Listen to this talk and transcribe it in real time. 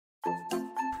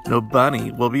No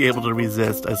bunny will be able to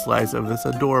resist a slice of this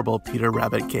adorable Peter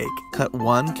Rabbit cake. Cut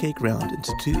one cake round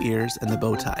into 2 ears and the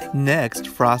bow tie. Next,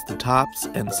 frost the tops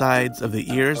and sides of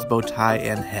the ears, bow tie,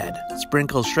 and head.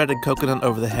 Sprinkle shredded coconut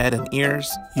over the head and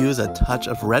ears. Use a touch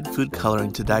of red food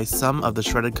coloring to dye some of the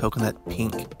shredded coconut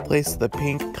pink. Place the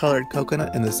pink colored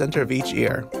coconut in the center of each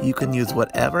ear. You can use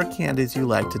whatever candies you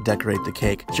like to decorate the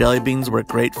cake. Jelly beans work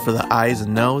great for the eyes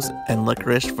and nose, and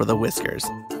licorice for the whiskers.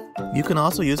 You can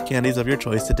also use candies of your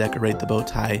choice to decorate the bow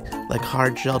tie, like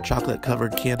hard shell chocolate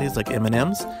covered candies like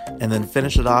M&Ms, and then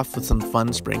finish it off with some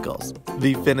fun sprinkles.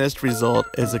 The finished result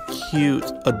is a cute,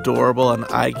 adorable, and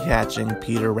eye-catching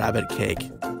Peter Rabbit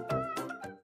cake.